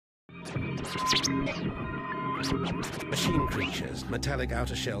Machine creatures, metallic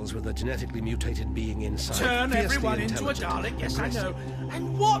outer shells with a genetically mutated being inside. Turn Fiercely everyone into a intelligent, Dalek, yes I aggressive. know.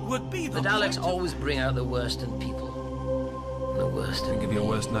 And what would be The Daleks always bring out the worst in people. The worst in Think of your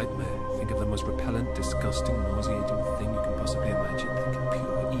worst nightmare. Think of the most repellent, disgusting, nauseating thing you can possibly imagine. Think of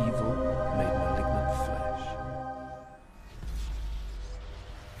pure evil made malignant flesh.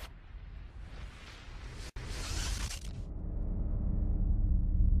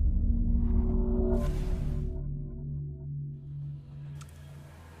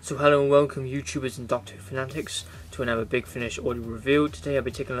 So hello and welcome YouTubers and Doctor Who fanatics to another Big Finish audio review. Today I'll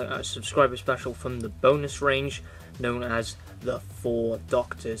be taking a look at a subscriber special from the bonus range known as The Four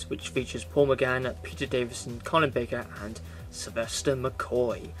Doctors, which features Paul McGann, Peter Davison, Colin Baker and Sylvester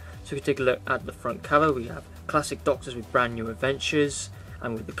McCoy. So we can take a look at the front cover. We have classic Doctors with brand new adventures,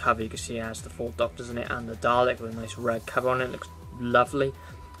 and with the cover you can see it has the Four Doctors in it and the Dalek with a nice red cover on it. It looks lovely.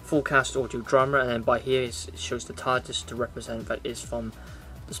 Full cast audio drama, and then by here it shows the TARDIS to represent that is from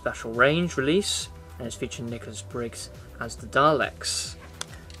the special range release, and it's featuring Nicholas Briggs as the Daleks.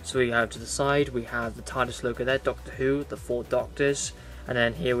 So we have to the side, we have the TARDIS logo there, Doctor Who, the Four Doctors, and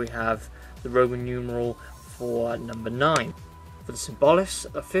then here we have the Roman numeral for number 9. For the Symbolis,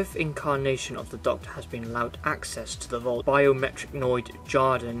 a fifth incarnation of the Doctor has been allowed access to the vault biometric Noid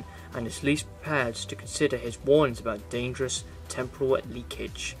Jarden and is least prepared to consider his warnings about dangerous temporal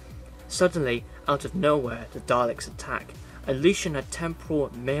leakage. Suddenly, out of nowhere, the Daleks attack, unleashing a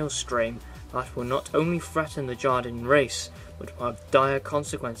temporal maelstrom that will not only threaten the Jarden race, but will have dire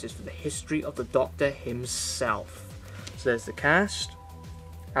consequences for the history of the Doctor himself. So there's the cast,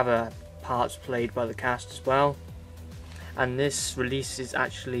 other parts played by the cast as well, and this release is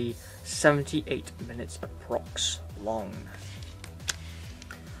actually 78 minutes approx long.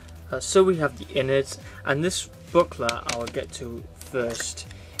 So we have the innards, and this booklet I'll get to first.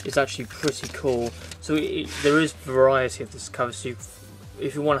 It's actually pretty cool. So there is variety of this cover. So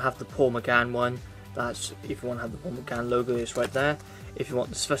if you want to have the Paul McGann one, that's if you want to have the Paul McGann logo, it's right there. If you want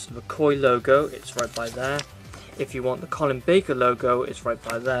the Sylvester McCoy logo, it's right by there. If you want the Colin Baker logo, it's right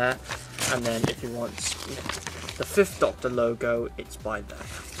by there. And then if you want the Fifth Doctor logo, it's by there.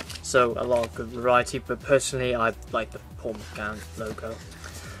 So a lot of good variety, but personally I like the Paul McGann logo.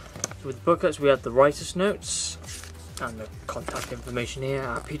 So with the booklets we have the writer's notes and the contact information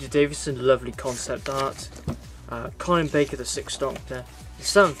here. Peter Davison, lovely concept art. Colin Baker, the Sixth Doctor, the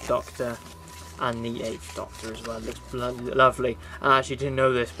Seventh Doctor, and the Eighth Doctor as well. It looks lovely. I actually didn't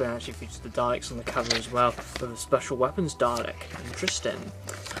know this, but it actually features the Daleks on the cover as well, with a special weapons Dalek. Interesting.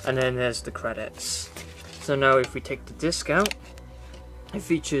 And then there's the credits. So now if we take the disc out, it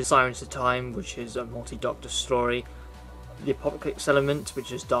features Sirens of Time, which is a multi-Doctor story, the Apocalypse Element,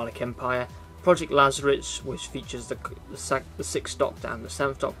 which is Dalek Empire, Project Lazarus, which features the Sixth Doctor and the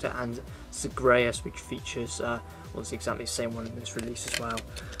Seventh Doctor, and Zagreus, which features, well, it's exactly the same one in this release as well,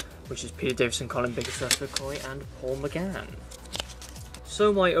 which is Peter Davison, Colin Baker, Sylvester McCoy, and Paul McGann.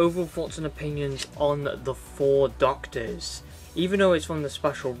 So my overall thoughts and opinions on the Four Doctors. Even though it's from the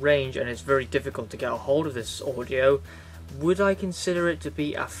special range and it's very difficult to get a hold of this audio, would I consider it to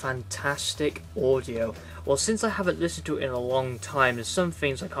be a fantastic audio? Well, since I haven't listened to it in a long time, there's some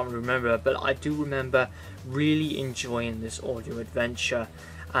things I can't remember, but I do remember really enjoying this audio adventure.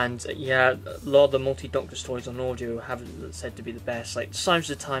 And yeah, a lot of the multi-Doctor stories on audio haven't said to be the best. Like Signs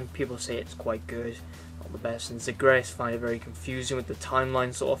of the Time, people say it's quite good, not the best, and Zagreus find it very confusing with the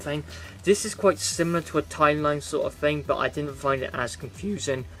timeline sort of thing. This is quite similar to a timeline sort of thing, but I didn't find it as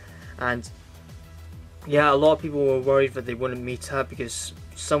confusing. And yeah, a lot of people were worried that they wouldn't meet up because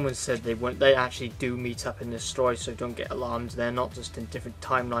someone said they wouldn't. They actually do meet up in this story, so don't get alarmed. They're not just in different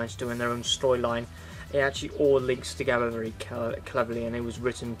timelines doing their own storyline. It actually all links together very cleverly, and it was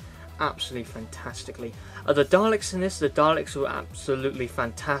written absolutely fantastically. The Daleks in this, the Daleks were absolutely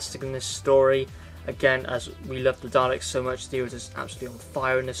fantastic in this story. Again, as we love the Daleks so much, they were just absolutely on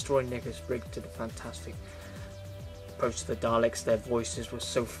fire in this story. Nicholas Briggs did a fantastic approach to the Daleks. Their voices were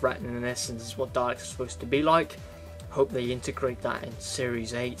so threatening in this, and this is what Daleks are supposed to be like. Hope they integrate that in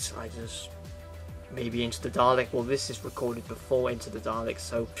Series 8. I just maybe Into the Dalek. Well, this is recorded before Into the Dalek,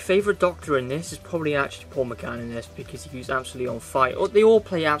 so favourite Doctor in this is probably actually Paul McGann in this, because he was absolutely on fire. They all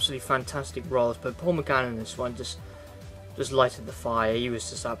play absolutely fantastic roles, but Paul McGann in this one just lighted the fire. He was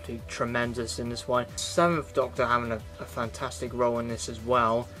just absolutely tremendous in this one. Seventh Doctor having a fantastic role in this as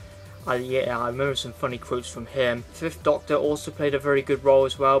well. Yeah, I remember some funny quotes from him. Fifth Doctor also played a very good role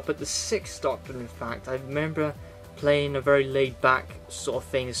as well, but the Sixth Doctor, in fact, I remember playing a very laid-back sort of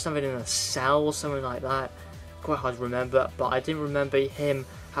thing. There's something in a cell or something like that. Quite hard to remember, but I didn't remember him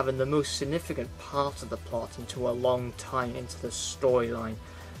having the most significant part of the plot into a long time into the storyline.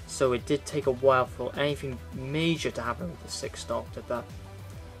 so it did take a while for anything major to happen with the Sixth Doctor, but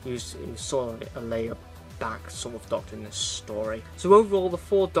he was sort of a layer back sort of Doctor in this story. So overall, the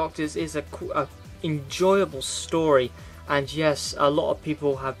Four Doctors is a enjoyable story, and yes, a lot of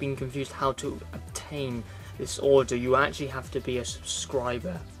people have been confused how to obtain this order. You actually have to be a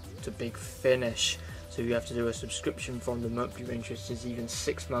subscriber to Big Finish, so you have to do a subscription from the monthly range, which is even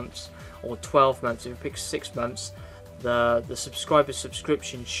 6 months or 12 months. If you pick 6 months, the subscriber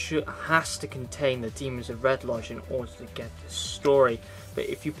subscription has to contain the Demons of Red Lodge in order to get this story. But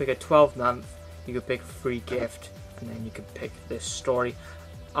if you pick a 12-month, you can pick a free gift, and then you can pick this story.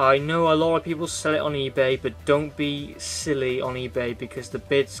 I know a lot of people sell it on eBay, but don't be silly on eBay, because the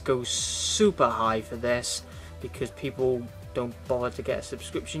bids go super high for this, because people don't bother to get a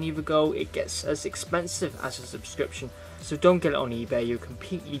subscription, even though it gets as expensive as a subscription. So don't get it on eBay. You'll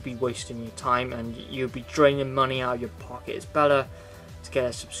completely be wasting your time, and you'll be draining money out of your pocket. It's better to get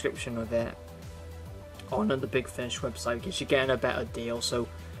a subscription of it on the Big Finish website, because you're getting a better deal. So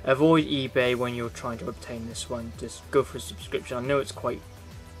avoid eBay when you're trying to obtain this one. Just go for a subscription. I know it's quite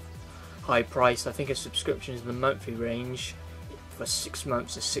high priced. I think a subscription is in the monthly range for 6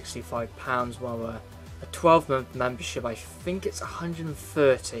 months is £65, while a 12-month membership, I think it's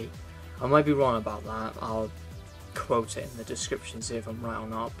 130. I might be wrong about that. I'll quote it in the description, see if I'm right or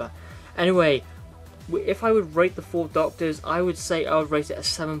not. But anyway, if I would rate the Four Doctors, I would say I would rate it a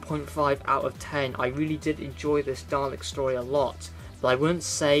 7.5 out of 10. I really did enjoy this Dalek story a lot, but I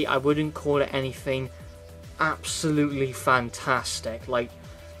wouldn't call it anything absolutely fantastic. Like,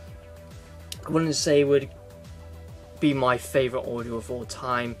 I wouldn't say it would be my favourite audio of all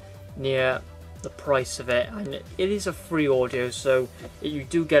time, near the price of it, and it is a free audio, so you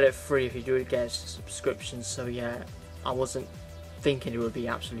do get it free if you do get a subscription. So yeah, I wasn't thinking it would be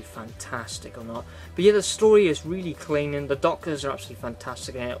absolutely fantastic or not, but yeah, the story is really clean, and the Doctors are absolutely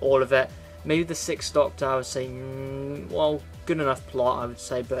fantastic in it, all of it. Maybe the Sixth Doctor, I would say, well, good enough plot, I would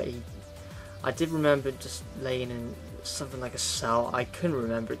say, but I did remember just laying in something like a cell. I couldn't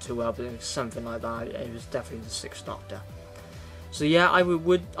remember it too well, but it was something like that. It was definitely the Sixth Doctor. So yeah,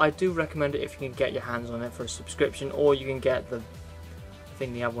 I do recommend it if you can get your hands on it for a subscription, or you can get I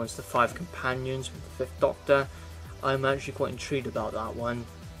think the other one's the 5 Companions with the Fifth Doctor. I'm actually quite intrigued about that one,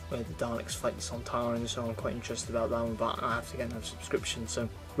 where the Daleks fight the Sontarans, so I'm quite interested about that one, but I have to get another subscription, so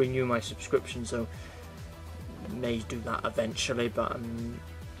renew my subscription, so may do that eventually, but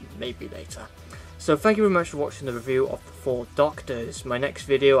maybe later. So thank you very much for watching the review of the Four Doctors. My next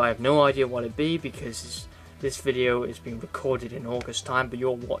video, I have no idea what it'll be, because this video is being recorded in August time, but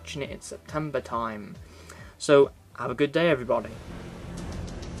you're watching it in September time. So have a good day, everybody.